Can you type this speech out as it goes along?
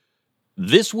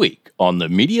This week on the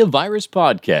Media Virus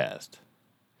Podcast,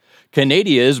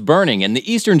 Canadia is burning and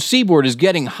the eastern seaboard is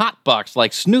getting hotboxed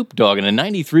like Snoop Dogg in a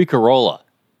 93 Corolla.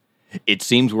 It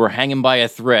seems we're hanging by a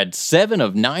thread. 7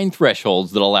 of 9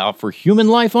 thresholds that allow for human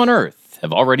life on Earth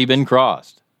have already been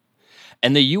crossed.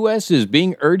 And the U.S. is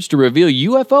being urged to reveal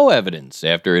UFO evidence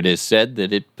after it is said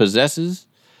that it possesses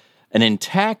an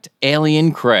intact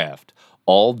alien craft.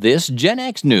 All this Gen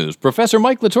X news. Professor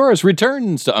Mike Latoris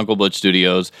returns to Uncle Butch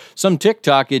Studios, some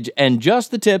TikTokage, and just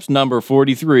the tips number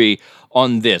 43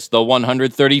 on this, the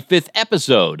 135th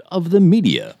episode of the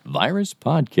Media Virus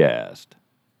Podcast.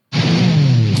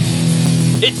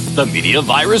 It's the Media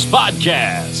Virus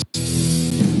Podcast.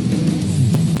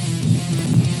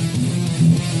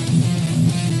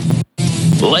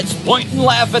 Let's point and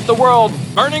laugh at the world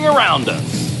burning around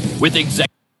us with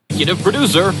executive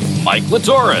producer Mike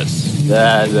Latoris.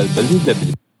 We're going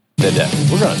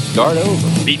to start over.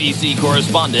 BBC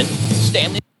correspondent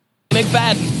Stanley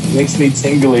McFadden. Makes me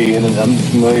tingly in an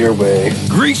unfamiliar way.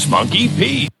 Grease Monkey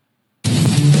Pete.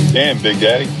 Damn, Big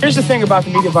Daddy. Here's the thing about the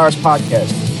Media Virus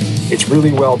Podcast. It's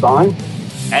really well done.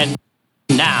 And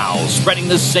now, spreading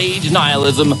the sage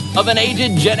nihilism of an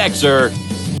aged Gen Xer,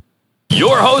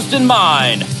 your host and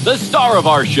mine, the star of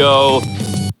our show,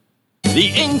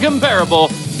 the incomparable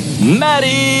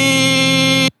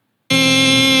Maddie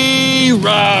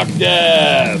Rock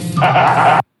Death.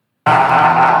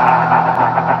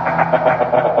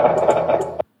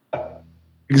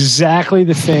 Exactly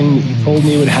the thing that you told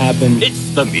me would happen.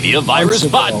 It's the Media Virus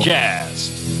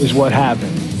Podcast. Is what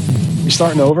happened. You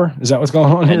starting over? Is that what's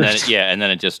going on here? And then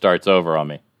it just starts over on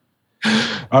me.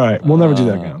 All right, we'll never do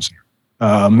that again.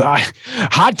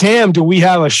 Hot damn, do we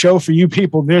have a show for you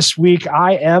people this week?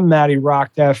 I am Maddie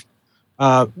Rock Death.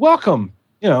 Welcome.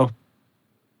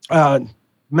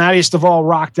 Mattiest of all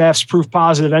rock deaths, proof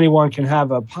positive anyone can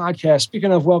have a podcast.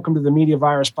 Speaking of, welcome to the Media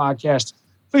Virus Podcast.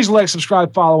 Please like,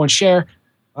 subscribe, follow, and share.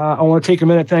 I want to take a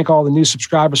minute, thank all the new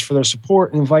subscribers for their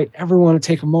support, and invite everyone to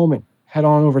take a moment. Head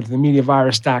on over to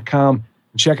themediavirus.com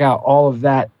and check out all of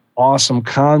that awesome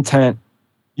content.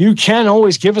 You can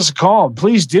always give us a call.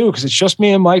 Please do, because it's just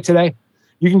me and Mike today.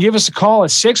 You can give us a call at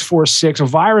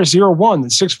 646-VIRUS-01.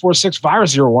 That's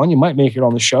 646-VIRUS-01. You might make it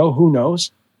on the show. Who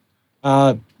knows?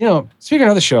 Speaking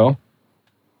of the show,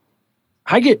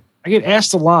 I get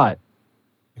asked a lot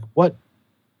what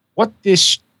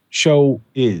this show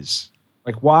is.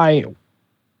 Like why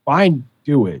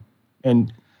do it?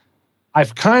 And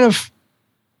I've kind of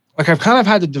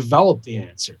had to develop the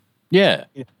answer. Yeah.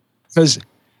 Because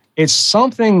it's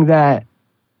something that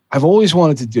I've always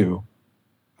wanted to do.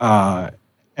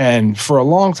 And for a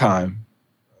long time,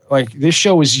 like this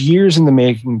show was years in the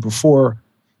making before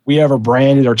we ever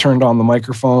branded or turned on the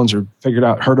microphones or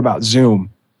heard about Zoom.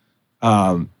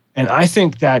 And I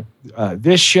think that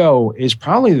this show is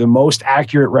probably the most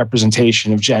accurate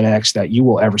representation of Gen X that you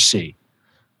will ever see.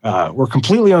 We're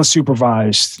completely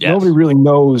unsupervised. Yes. Nobody really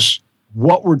knows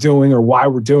what we're doing or why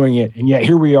we're doing it. And yet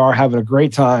here we are having a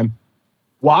great time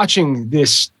watching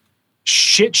this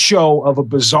shit show of a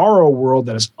bizarro world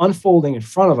that is unfolding in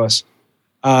front of us.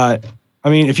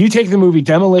 If you take the movie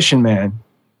Demolition Man,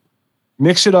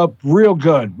 mix it up real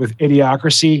good with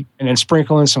Idiocracy, and then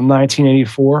sprinkle in some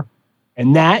 1984,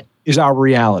 and that is our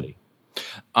reality.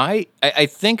 I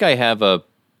think I have a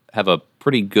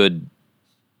pretty good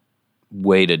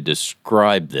way to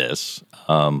describe this.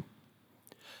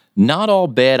 Not all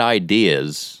bad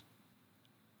ideas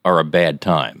are a bad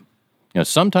time.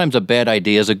 Sometimes a bad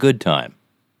idea is a good time.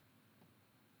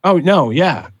 Oh, no,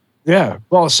 yeah.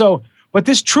 Well, but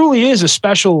this truly is a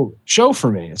special show for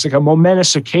me. It's like a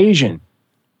momentous occasion,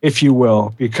 if you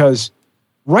will, because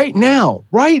right now,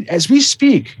 right as we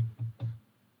speak,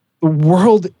 the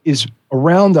world is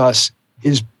around us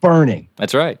is burning.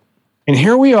 That's right. And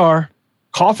here we are,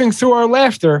 coughing through our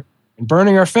laughter and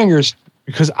burning our fingers,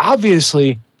 because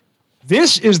obviously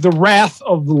this is the wrath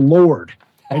of the Lord.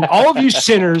 And all of you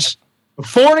sinners, the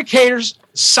fornicators,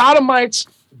 the sodomites,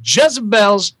 the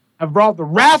Jezebels have brought the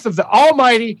wrath of the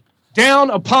Almighty down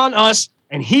upon us,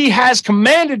 and he has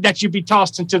commanded that you be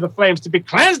tossed into the flames to be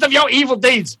cleansed of your evil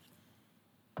deeds.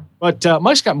 But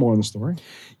Mike's got more on the story.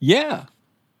 Yeah.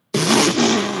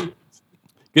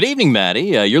 Good evening,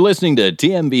 Maddie. You're listening to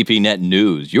TMVP Net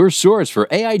News, your source for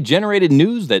AI-generated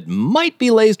news that might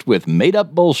be laced with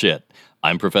made-up bullshit.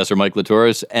 I'm Professor Mike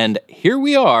Latoris, and here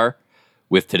we are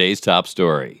with today's top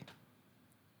story.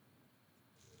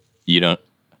 If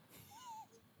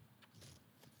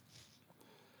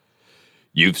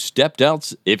you've stepped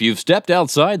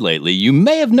outside lately, you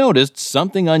may have noticed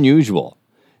something unusual.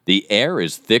 The air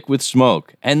is thick with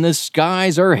smoke, and the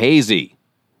skies are hazy.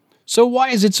 So why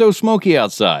is it so smoky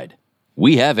outside?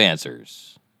 We have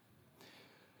answers.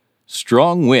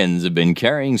 Strong winds have been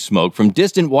carrying smoke from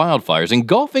distant wildfires,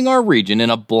 engulfing our region in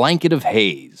a blanket of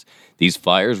haze. These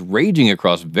fires, raging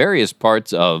across various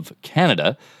parts of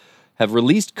Canada, have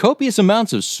released copious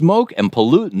amounts of smoke and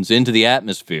pollutants into the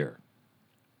atmosphere.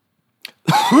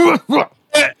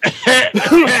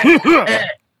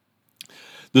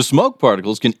 The smoke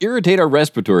particles can irritate our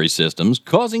respiratory systems,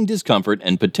 causing discomfort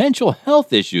and potential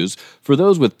health issues for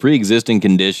those with pre-existing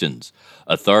conditions.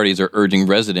 Authorities are urging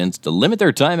residents to limit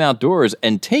their time outdoors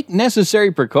and take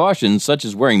necessary precautions such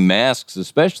as wearing masks,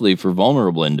 especially for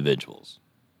vulnerable individuals.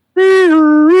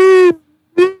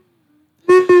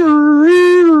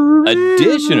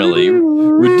 Additionally,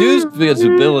 reduced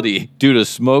visibility due to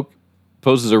smoke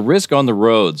poses a risk on the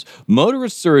roads.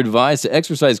 Motorists are advised to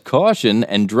exercise caution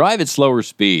and drive at slower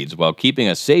speeds while keeping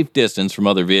a safe distance from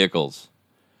other vehicles.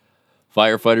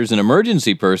 Firefighters and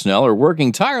emergency personnel are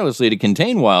working tirelessly to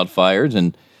contain wildfires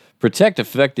and protect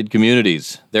affected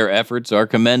communities. Their efforts are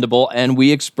commendable, and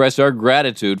we express our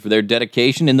gratitude for their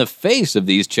dedication in the face of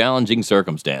these challenging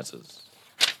circumstances.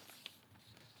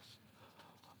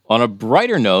 On a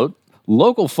brighter note,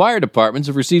 local fire departments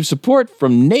have received support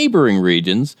from neighboring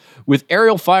regions, with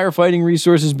aerial firefighting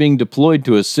resources being deployed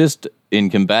to assist in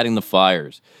combating the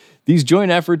fires. These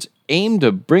joint efforts aim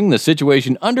to bring the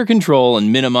situation under control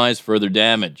and minimize further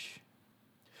damage.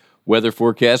 Weather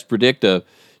forecasts predict a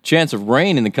chance of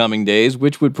rain in the coming days,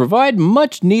 which would provide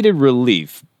much-needed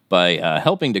relief by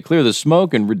helping to clear the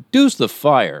smoke and reduce the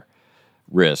fire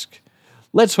risk.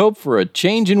 Let's hope for a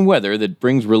change in weather that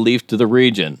brings relief to the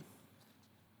region.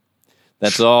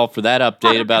 That's all for that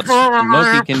update about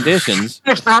smoky conditions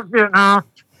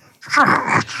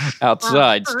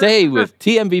outside. Stay with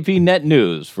TMVP Net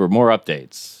News for more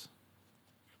updates.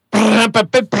 How'd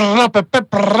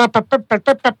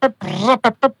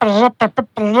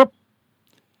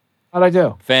I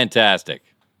do? Fantastic.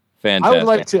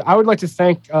 I would like to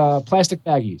thank Plastic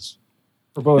Baggies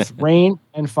for both rain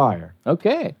and fire.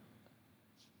 Okay.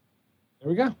 There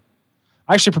we go.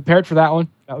 I actually prepared for that one.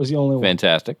 That was the only one.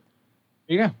 Fantastic.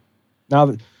 There you go.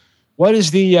 Now, what is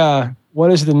the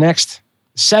next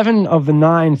 7 of the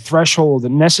 9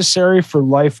 threshold necessary for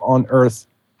life on Earth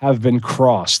have been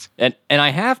crossed? And I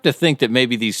have to think that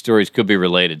maybe these stories could be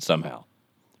related somehow.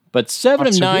 But 7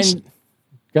 of 9...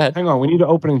 Go ahead. Hang on. We need an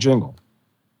opening jingle.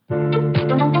 Oh,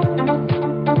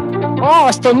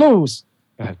 it's the news.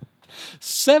 Go ahead.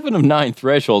 7 of 9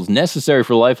 thresholds necessary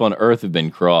for life on Earth have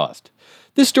been crossed.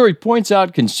 This story points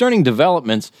out concerning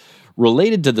developments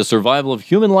related to the survival of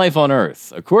human life on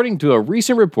Earth. According to a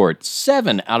recent report,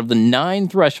 7 out of the 9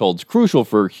 thresholds crucial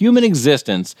for human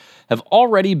existence have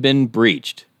already been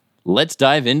breached. Let's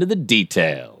dive into the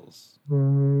details.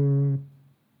 In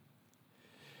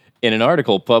an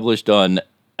article published on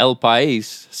El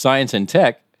País, Science and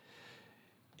Tech,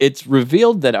 it's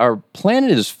revealed that our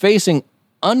planet is facing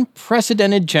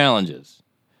unprecedented challenges.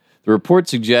 The report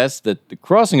suggests that the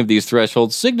crossing of these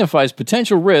thresholds signifies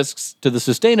potential risks to the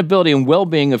sustainability and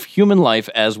well-being of human life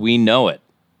as we know it.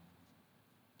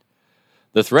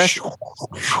 The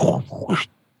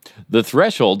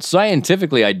thresholds,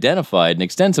 scientifically identified and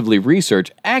extensively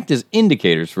researched, act as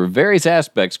indicators for various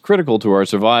aspects critical to our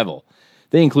survival.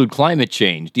 They include climate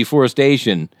change,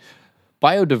 deforestation,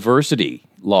 biodiversity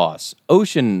loss,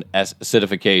 ocean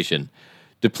acidification,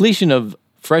 depletion of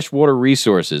freshwater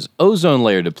resources, ozone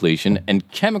layer depletion, and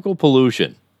chemical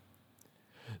pollution.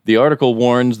 The article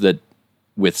warns that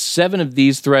with 7 of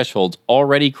these thresholds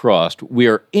already crossed, we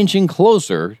are inching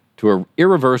closer to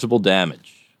irreversible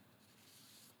damage.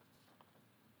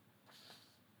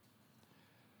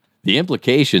 The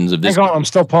implications of this... Hang on, I'm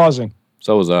still pausing.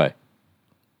 So was I.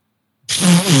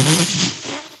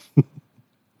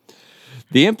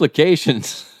 The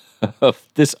implications of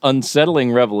this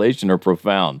unsettling revelation are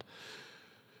profound.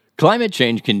 Climate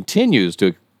change continues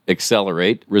to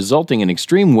accelerate, resulting in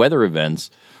extreme weather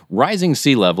events, rising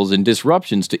sea levels, and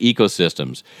disruptions to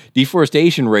ecosystems.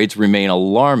 Deforestation rates remain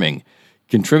alarming,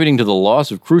 contributing to the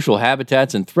loss of crucial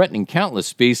habitats and threatening countless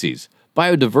species.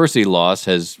 Biodiversity loss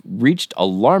has reached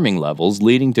alarming levels,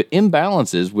 leading to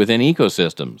imbalances within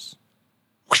ecosystems.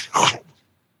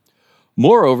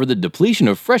 Moreover, the depletion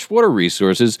of freshwater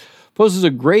resources poses a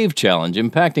grave challenge,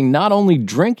 impacting not only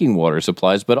drinking water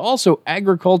supplies, but also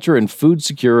agriculture and food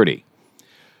security.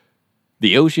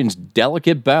 The ocean's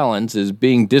delicate balance is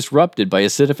being disrupted by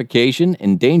acidification,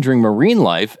 endangering marine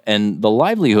life and the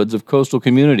livelihoods of coastal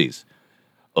communities.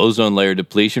 Ozone layer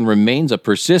depletion remains a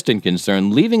persistent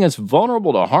concern, leaving us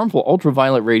vulnerable to harmful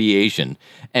ultraviolet radiation.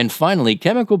 And finally,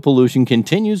 chemical pollution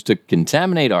continues to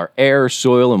contaminate our air,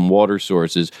 soil, and water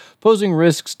sources, posing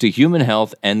risks to human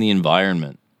health and the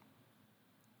environment.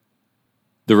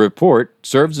 The report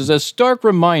serves as a stark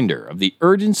reminder of the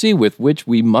urgency with which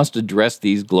we must address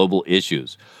these global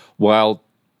issues. While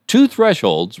two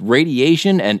thresholds,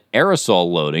 radiation and aerosol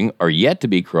loading, are yet to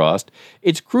be crossed,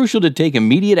 it's crucial to take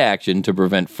immediate action to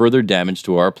prevent further damage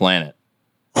to our planet.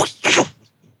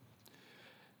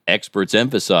 Experts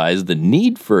emphasize the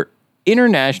need for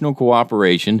international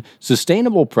cooperation,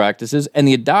 sustainable practices, and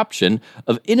the adoption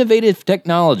of innovative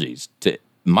technologies to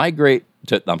mitigate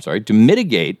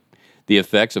the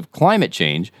effects of climate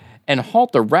change and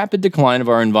halt the rapid decline of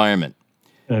our environment.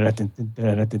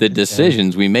 The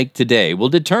decisions we make today will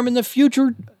determine the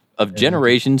future of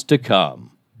generations to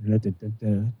come.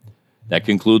 That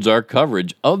concludes our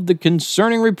coverage of the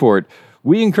concerning report.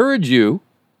 We encourage you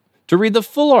to read the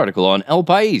full article on El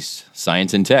País,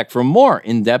 Science and Tech, for more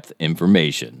in-depth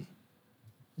information.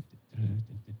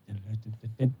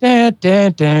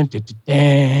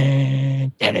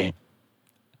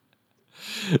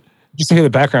 Just to hear the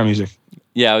background music.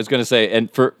 Yeah, I was going to say,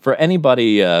 and for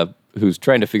anybody who's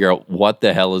trying to figure out what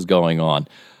the hell is going on,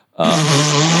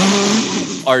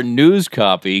 our news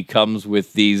copy comes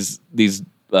with these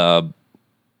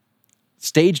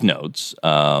stage notes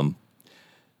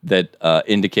that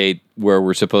indicate where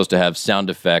we're supposed to have sound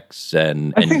effects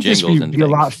and jingles this would and be things.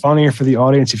 a lot funnier for the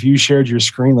audience if you shared your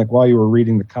screen like while you were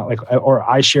reading the or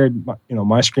I shared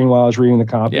my screen while I was reading the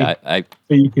copy. Yeah, so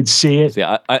you could see it. See,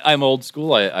 I'm old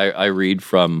school. I read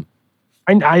from.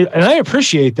 I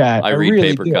appreciate that. I read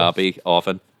really paper copy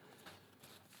often.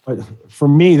 But for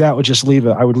me, that would just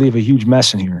I would leave a huge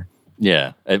mess in here.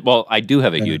 Yeah. Well, I do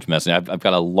have a huge mess. I've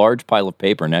got a large pile of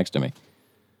paper next to me.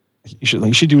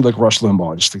 You should do like Rush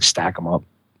Limbaugh, just like stack them up.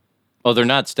 Oh, they're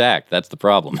not stacked. That's the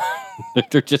problem.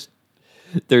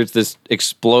 There's this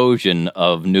explosion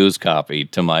of news copy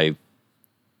to my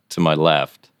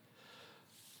left.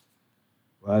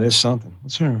 Well, that is something.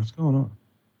 What's going on?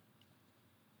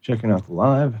 Checking out the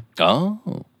live.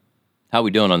 Oh. How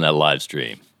we doing on that live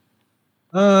stream?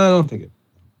 I don't think it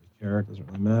doesn't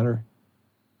really matter.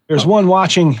 There's one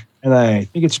watching, and I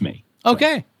think it's me.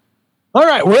 Okay. All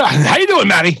right. Well, how you doing,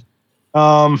 Matty?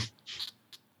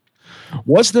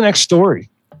 What's the next story?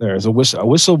 There's a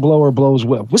whistleblower blows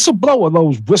whistleblower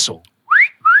blows whistle.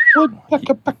 Wood,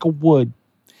 peck of wood.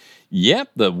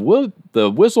 Yep, the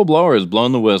whistleblower has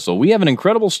blown the whistle. We have an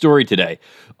incredible story today.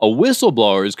 A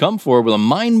whistleblower has come forward with a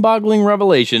mind-boggling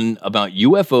revelation about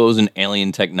UFOs and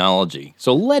alien technology.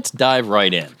 So let's dive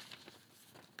right in.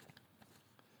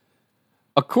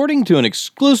 According to an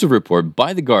exclusive report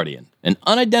by The Guardian, an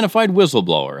unidentified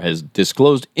whistleblower has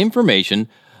disclosed information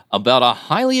about a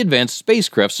highly advanced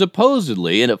spacecraft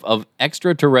supposedly of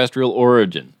extraterrestrial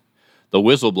origin. The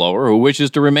whistleblower, who wishes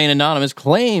to remain anonymous,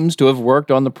 claims to have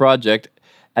worked on the project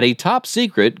at a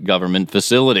top-secret government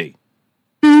facility.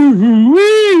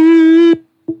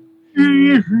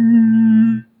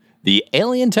 The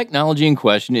alien technology in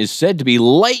question is said to be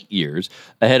light years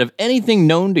ahead of anything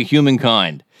known to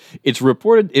humankind. It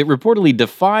reportedly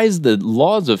defies the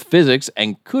laws of physics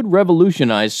and could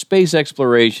revolutionize space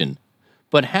exploration.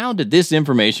 But how did this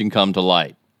information come to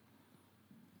light?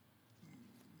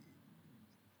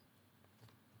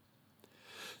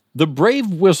 The brave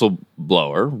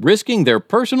whistleblower, risking their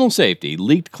personal safety,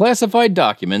 leaked classified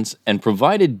documents and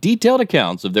provided detailed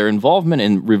accounts of their involvement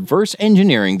in reverse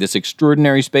engineering this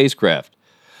extraordinary spacecraft.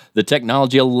 The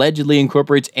technology allegedly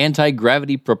incorporates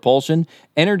anti-gravity propulsion,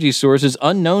 energy sources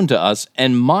unknown to us,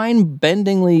 and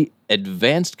mind-bendingly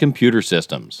advanced computer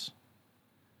systems.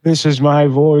 This is my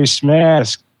voice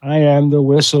mask. I am the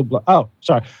whistleblower. Oh,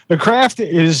 sorry. The craft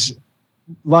is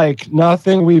like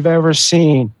nothing we've ever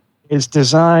seen. Its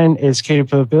design, its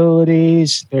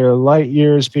capabilities, they're light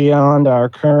years beyond our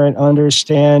current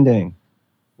understanding.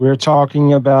 We're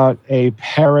talking about a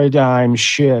paradigm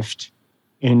shift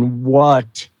in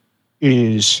what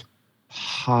is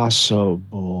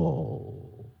possible.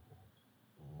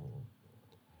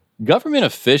 Government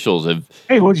officials have...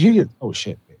 Hey, what did you get? Oh,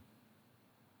 shit.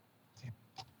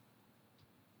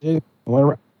 I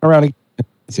went around again,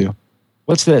 too.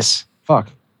 What's this? Fuck.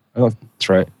 Oh, that's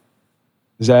right.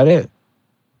 Is that it?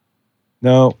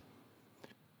 No.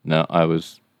 No, I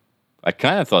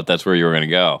kind of thought that's where you were going to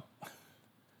go.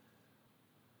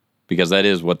 Because that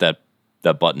is what that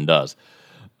button does.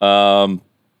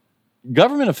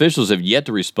 Government officials have yet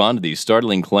to respond to these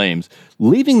startling claims,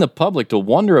 leaving the public to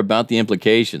wonder about the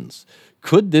implications.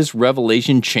 Could this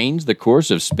revelation change the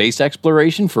course of space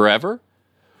exploration forever?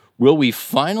 Will we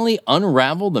finally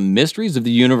unravel the mysteries of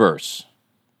the universe?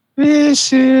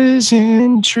 This is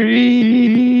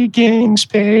intriguing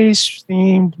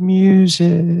space-themed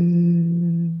music.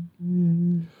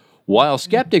 While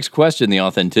skeptics question the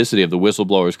authenticity of the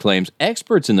whistleblower's claims,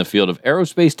 experts in the field of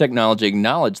aerospace technology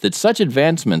acknowledge that such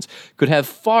advancements could have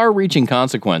far-reaching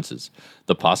consequences.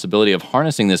 The possibility of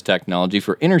harnessing this technology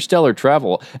for interstellar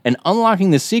travel and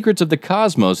unlocking the secrets of the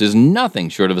cosmos is nothing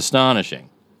short of astonishing.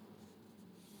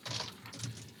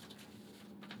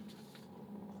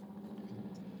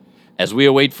 As we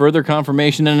await further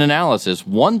confirmation and analysis,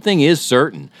 one thing is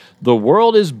certain. The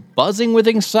world is buzzing with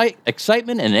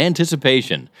excitement and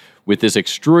anticipation. With this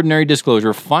extraordinary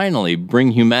disclosure finally bring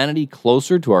humanity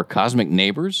closer to our cosmic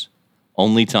neighbors?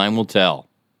 Only time will tell.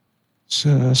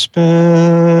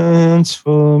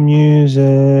 Suspenseful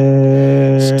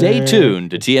music. Stay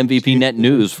tuned to TMVP Net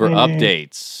News for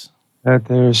updates. That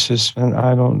there's suspense.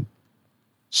 I don't.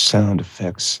 Sound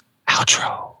effects.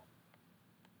 Outro.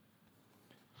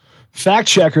 Fact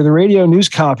checker, the radio news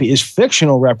copy is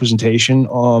fictional representation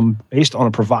based on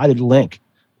a provided link.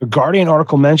 The Guardian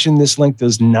article mentioned this link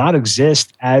does not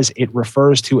exist as it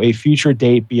refers to a future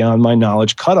date beyond my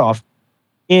knowledge cutoff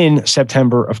in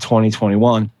September of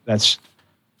 2021. That's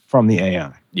from the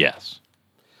AI. Yes.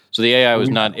 So the AI was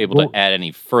not able to add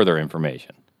any further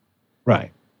information.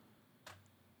 Right.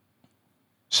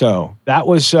 So that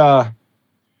was so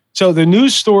the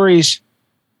news stories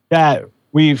that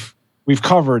we've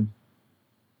covered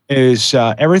is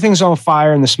everything's on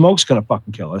fire and the smoke's gonna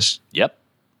fucking kill us. Yep.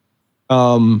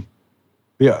 The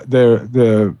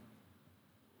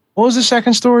what was the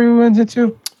second story we went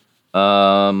into?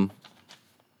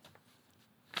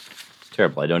 It's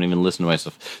terrible. I don't even listen to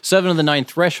myself. 7 of the 9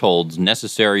 thresholds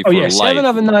necessary for life. 7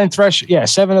 of the 9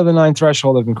 7 of the 9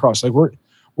 threshold have been crossed. Like we're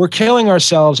killing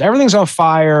ourselves. Everything's on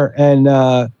fire, and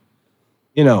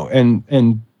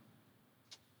and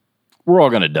we're all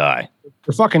gonna die.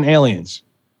 We're fucking aliens.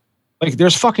 Like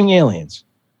there's fucking aliens.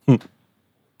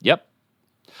 Yep.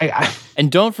 And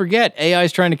don't forget, AI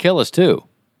is trying to kill us too.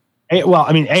 Well,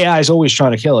 I mean, AI is always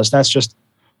trying to kill us. That's just,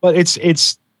 but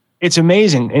it's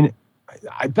amazing. And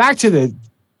back to the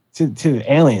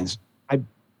aliens.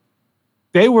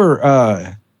 They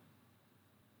were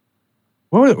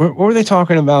what were they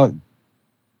talking about?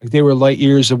 Like they were light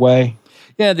years away.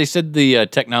 Yeah, they said the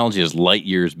technology is light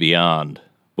years beyond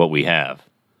what we have.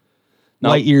 Now,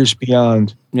 light years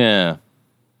beyond. Yeah.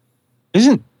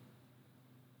 Isn't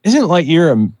light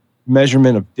year a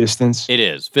measurement of distance? It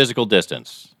is. Physical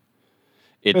distance.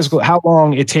 Physical, how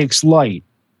long it takes light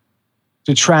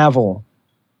to travel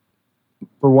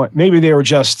for what? Maybe they were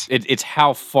just... It's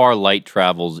how far light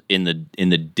travels in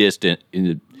the distance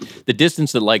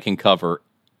that light can cover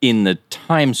in the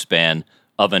time span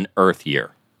of an Earth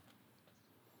year.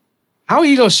 How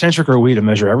egocentric are we to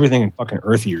measure everything in fucking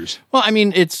Earth years? Well, I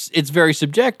mean, it's very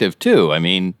subjective too. I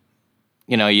mean,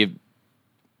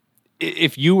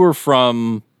 if you were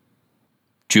from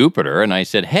Jupiter and I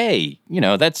said, "Hey,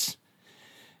 that's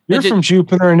you're from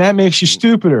Jupiter and that makes you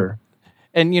stupider,"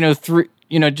 and I'm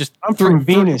from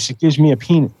Venus, it gives me a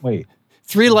peanut. Wait,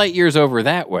 3 light years over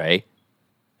that way.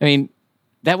 I mean,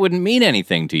 that wouldn't mean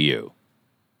anything to you,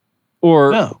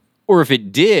 or if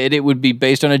it did, it would be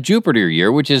based on a Jupiter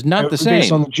year, which is not the same.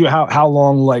 Based on how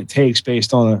long light takes,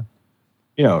 based on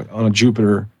a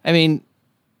Jupiter. I mean,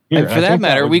 and for that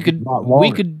matter, we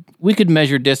could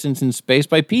measure distance in space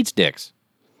by Pete sticks.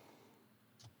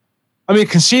 I mean,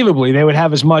 conceivably, they would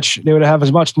have as much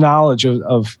knowledge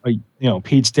of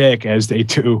Pete stick as they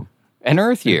do an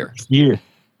Earth year. I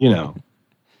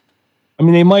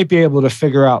mean, they might be able to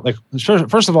figure out, like,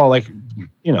 first of all, like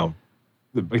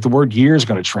the word year is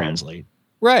going to translate.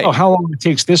 Right. Oh, how long it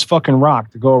takes this fucking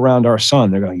rock to go around our sun?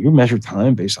 They're going, you measure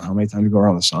time based on how many times you go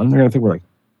around the sun? They're going to think we're like,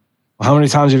 well, how many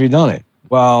times have you done it?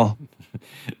 Well,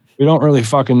 we don't really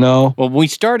fucking know. Well,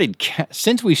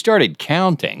 since we started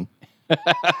counting.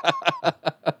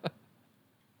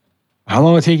 How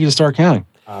long would it take you to start counting?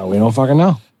 We don't fucking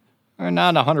know. We're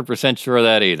not 100% sure of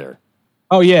that either.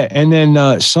 Oh, yeah. And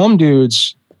then some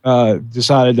dudes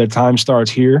decided that time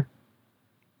starts here.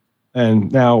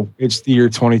 And now it's the year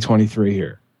 2023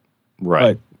 here.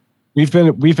 Right.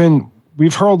 But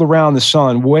we've hurled around the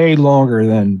sun way longer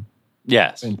than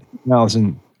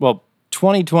 2000. Well,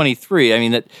 2023, I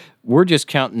mean, that we're just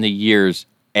counting the years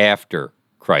after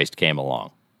Christ came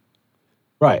along.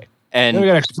 Right. And then we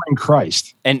got to explain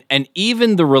Christ. And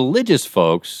even the religious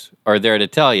folks are there to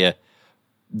tell you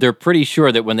they're pretty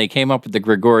sure that when they came up with the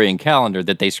Gregorian calendar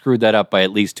that they screwed that up by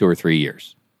at least 2 or 3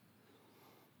 years.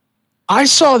 I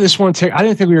saw this one I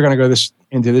didn't think we were going to go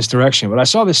into this direction, but I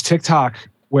saw this TikTok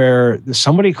where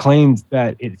somebody claimed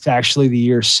that it's actually the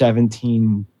year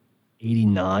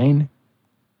 1789.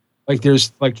 Like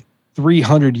there's like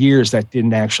 300 years that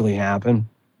didn't actually happen.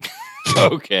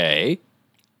 Okay.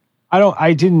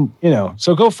 I didn't,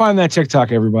 so go find that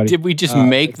TikTok, everybody. Did we just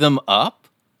make them up?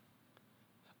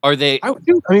 Are they? I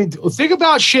mean, think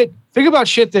about shit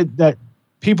that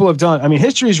people have done. I mean,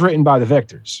 history is written by the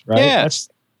victors, right? Yeah. That's,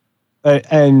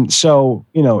 and so,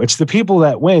 it's the people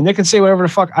that win. They can say whatever the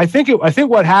fuck. I think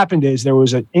what happened is there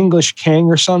was an English king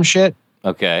or some shit.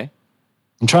 Okay.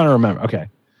 I'm trying to remember. Okay.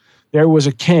 There was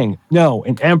a king. No,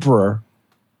 an emperor,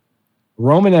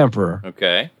 Roman emperor.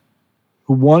 Okay.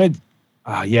 Who wanted,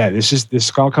 this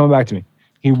is all coming back to me.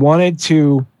 He wanted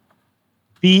to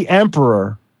be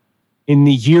emperor in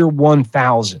the year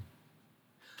 1000.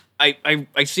 I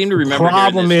seem to remember. The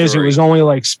problem is story. it was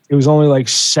only like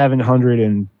 700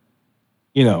 and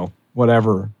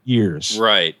whatever years.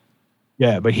 Right.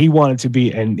 Yeah, but he wanted to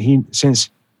be, and since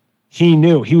he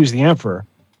knew he was the emperor,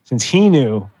 since he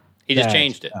knew he just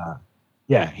changed it.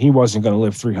 He wasn't going to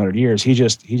live 300 years. He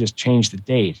just changed the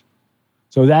date.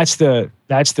 So that's the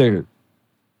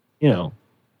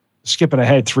skipping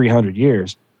ahead 300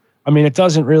 years. I mean, it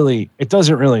doesn't really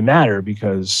matter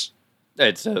because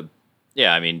it's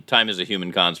I mean, time is a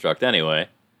human construct anyway.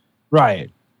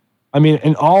 Right. I mean,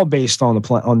 and all based on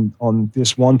on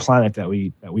this one planet that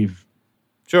we've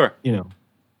sure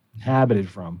inhabited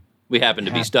from. We happen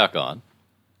to be stuck on.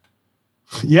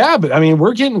 Yeah, but I mean,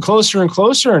 we're getting closer and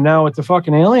closer now with the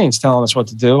fucking aliens telling us what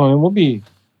to do. I mean, we'll be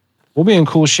in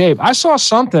cool shape. I saw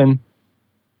something.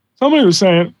 Somebody was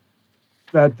saying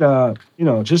that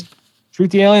just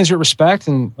treat the aliens with respect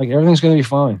and like everything's going to be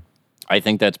fine. I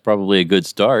think that's probably a good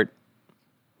start.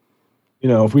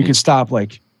 If we could stop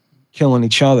like killing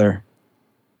each other.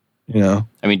 I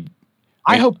mean,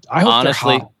 I hope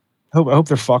honestly, I hope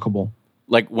they're fuckable.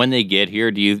 Like when they get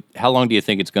here, how long do you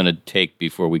think it's going to take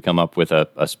before we come up with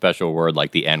a special word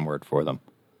like the N-word for them?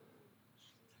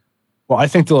 Well, I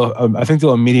think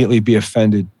they'll immediately be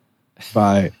offended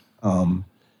by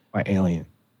alien.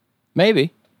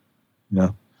 Maybe.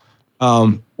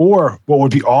 Or what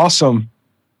would be awesome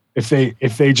if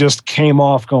they just came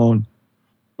off going,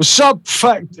 "What's up?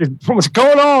 What's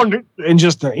going on?" and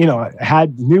just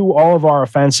knew all of our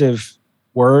offensive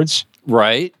words,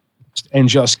 right? And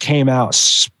just came out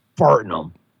spurting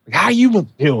them. Like, how you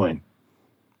doing?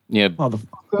 Yeah,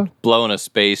 motherfucker. Blowing a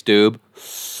space tube.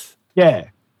 Yeah.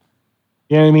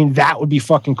 You know what I mean? That would be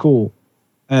fucking cool.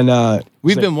 And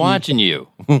we've been watching you.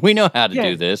 We know how to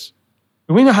do this.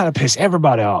 We know how to piss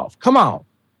everybody off. Come on.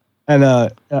 And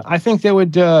I think they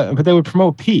would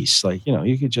promote peace. Like,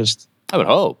 you could just. I would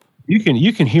hope. You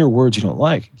can hear words you don't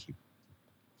like and keep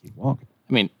walking.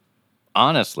 I mean,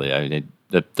 honestly,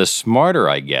 the smarter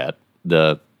I get,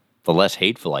 the less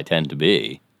hateful I tend to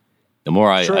be. The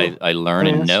more I learn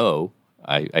and know,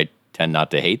 I tend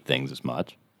not to hate things as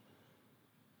much.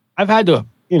 I've had to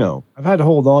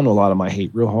hold on to a lot of my hate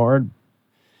real hard.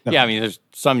 No. Yeah, I mean, there's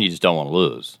some you just don't want to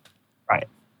lose. Right.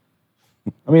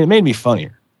 I mean, it made me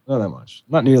funnier. Not that much.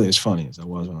 Not nearly as funny as I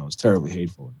was when I was terribly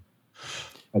hateful.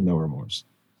 I had no remorse.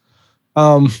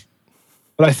 But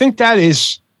I think that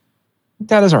is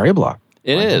our A block.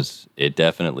 It is. It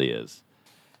definitely is.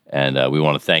 And we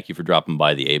want to thank you for dropping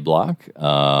by the A block.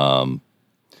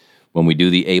 When we do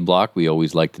the A block, we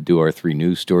always like to do our 3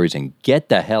 news stories and get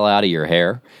the hell out of your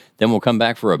hair. Then we'll come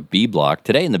back for a B block.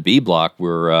 Today in the B block,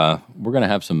 we're going to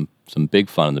have some big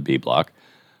fun in the B block.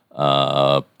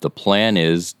 The plan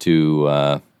is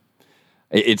to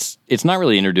it's not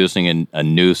really introducing a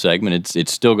new segment.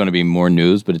 It's still going to be more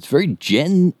news, but it's very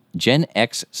Gen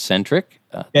X centric.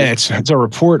 It's a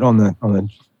report on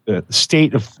the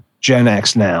state of Gen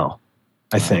X now.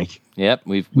 I think. Yep,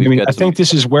 I think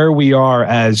this is where we are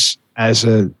as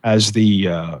the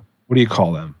what do you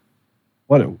call them?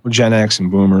 What Gen X and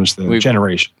Boomers, the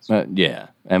generations. Yeah,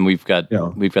 and we've got the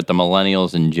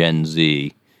Millennials and Gen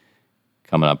Z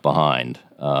coming up behind.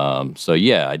 So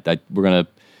yeah, we're gonna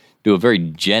do a very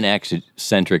Gen X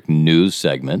centric news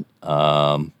segment.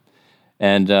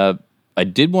 And I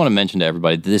did want to mention to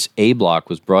everybody that this A block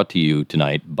was brought to you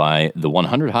tonight by the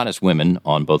 100 hottest women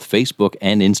on both Facebook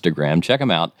and Instagram. Check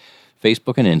them out,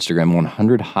 Facebook and Instagram,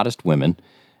 100 hottest women.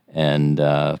 And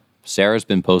Sarah's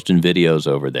been posting videos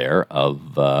over there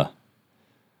of,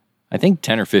 I think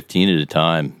 10 or 15 at a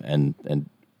time, and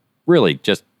really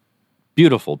just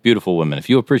beautiful, beautiful women. If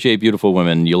you appreciate beautiful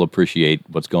women, you'll appreciate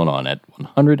what's going on at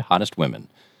 100 hottest women.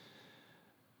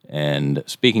 And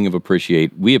speaking of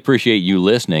appreciate, we appreciate you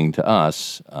listening to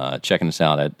us, checking us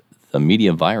out at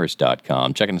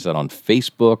themediavirus.com, checking us out on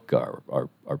Facebook.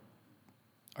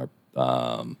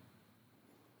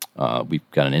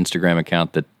 We've got an Instagram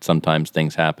account that sometimes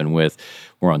things happen with.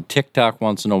 We're on TikTok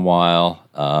once in a while.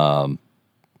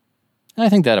 I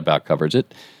think that about covers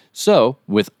it. So,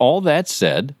 with all that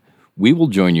said, We will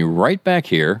join you right back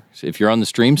here. So if you're on the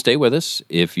stream, stay with us.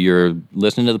 If you're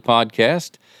listening to the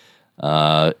podcast,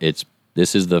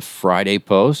 this is the Friday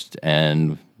post,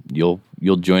 and you'll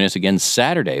join us again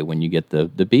Saturday when you get the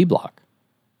B block.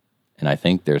 And I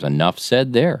think there's enough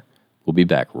said there. We'll be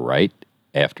back right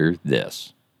after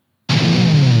this.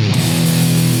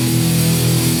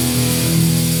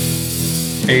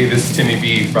 Hey, this is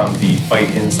TMVP from the Fight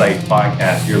Insight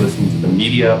podcast. You're listening to the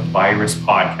Media Virus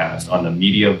Podcast on the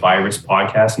Media Virus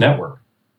Podcast Network.